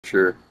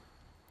sure.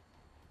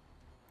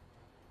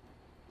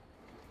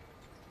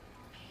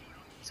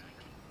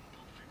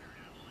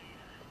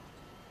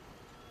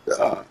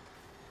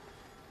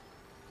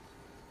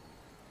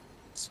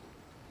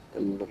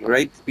 I'm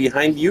right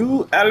behind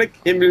you, Alec,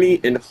 Emily,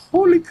 and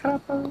holy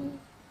crap.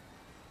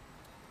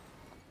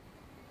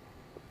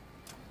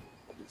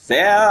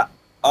 There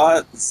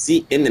are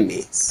the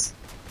enemies.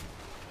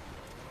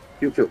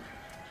 Pew pew.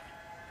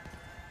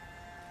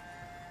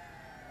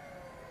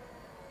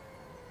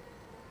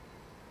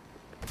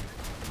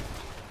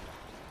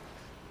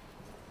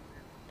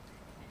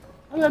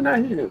 Oh, I'm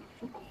not here.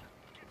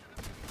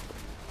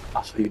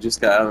 Oh, you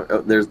just got out.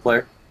 Oh, there's a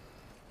player.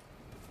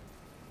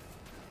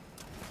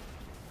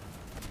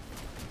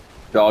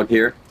 Dog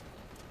here.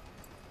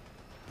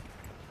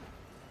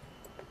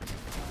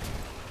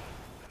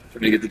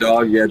 Trying to get the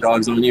dog. Yeah,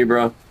 dog's on you,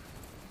 bro.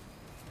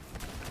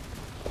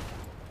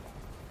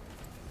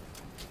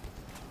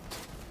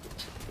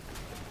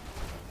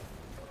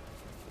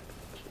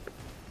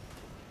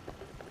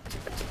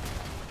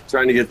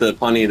 Trying to get the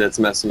punny that's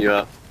messing you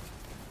up.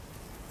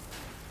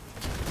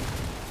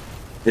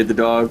 Hit the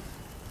dog.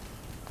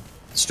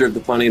 Strip the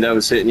punny that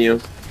was hitting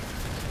you.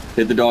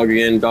 Hit the dog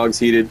again. Dog's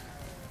heated.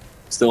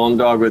 Still on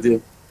the dog with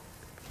you.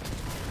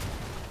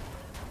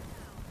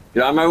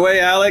 Get out of my way,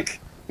 Alec.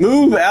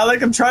 Move,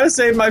 Alec. I'm trying to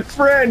save my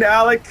friend,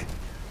 Alec.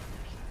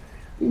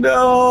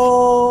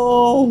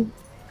 No.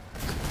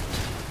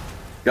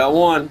 Got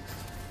one.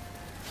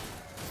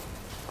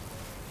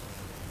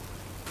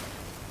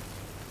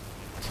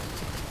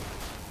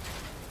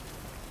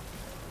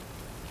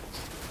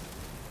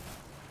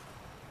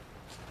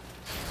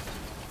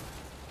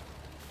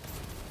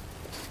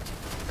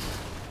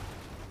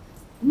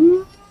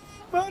 Woo,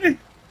 buddy.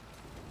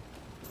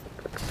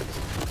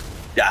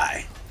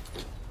 Die.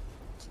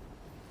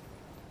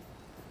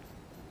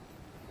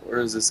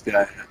 Where is this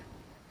guy?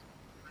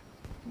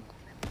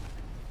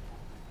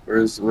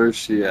 Where's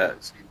she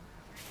at?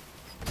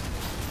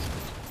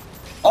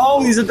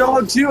 Oh, he's a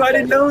dog too. I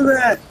didn't know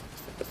that.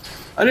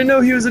 I didn't know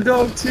he was a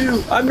dog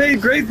too. I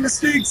made grave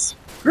mistakes.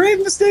 Grave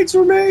mistakes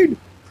were made.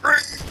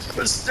 Grave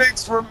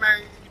mistakes were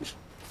made.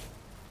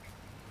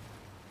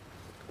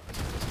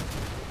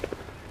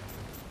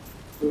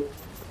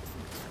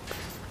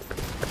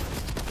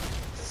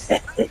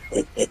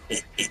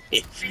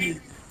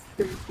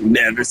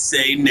 Never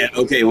say never.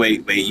 Okay,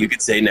 wait. You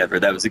could say never.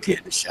 That was a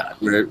cannon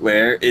shot.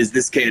 Where is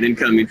this cannon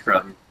coming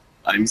from?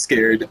 I'm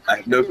scared. I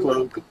have no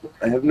cloak.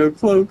 I have no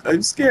cloak.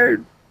 I'm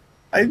scared.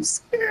 I'm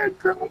scared,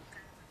 bro.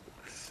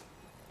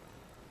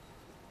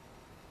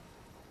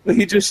 But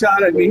he just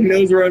shot at me. He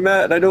knows where I'm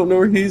at, and I don't know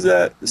where he's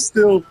at.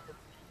 Still.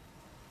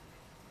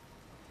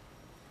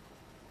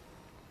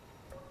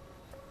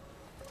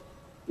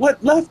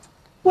 What? Left?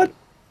 What?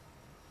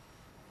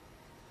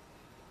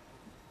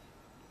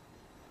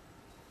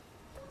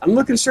 I'm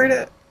looking straight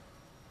at.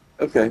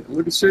 Okay, I'm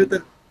looking straight at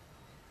that.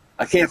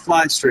 I can't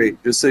fly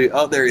straight. Just so you.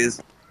 Oh, there he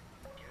is.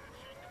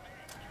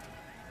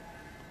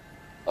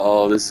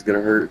 Oh, this is gonna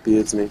hurt if he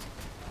hits me.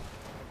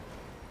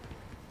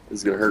 This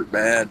is gonna hurt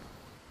bad.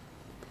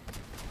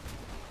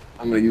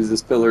 I'm gonna use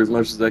this pillar as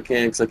much as I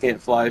can because I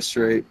can't fly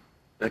straight.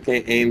 I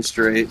can't aim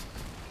straight.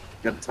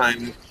 Got to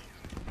time it.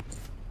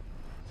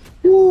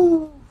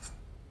 Woo.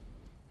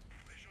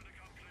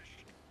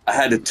 I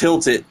had to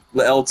tilt it,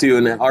 the L2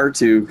 and the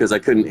R2, because I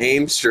couldn't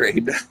aim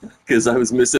straight because I was missing.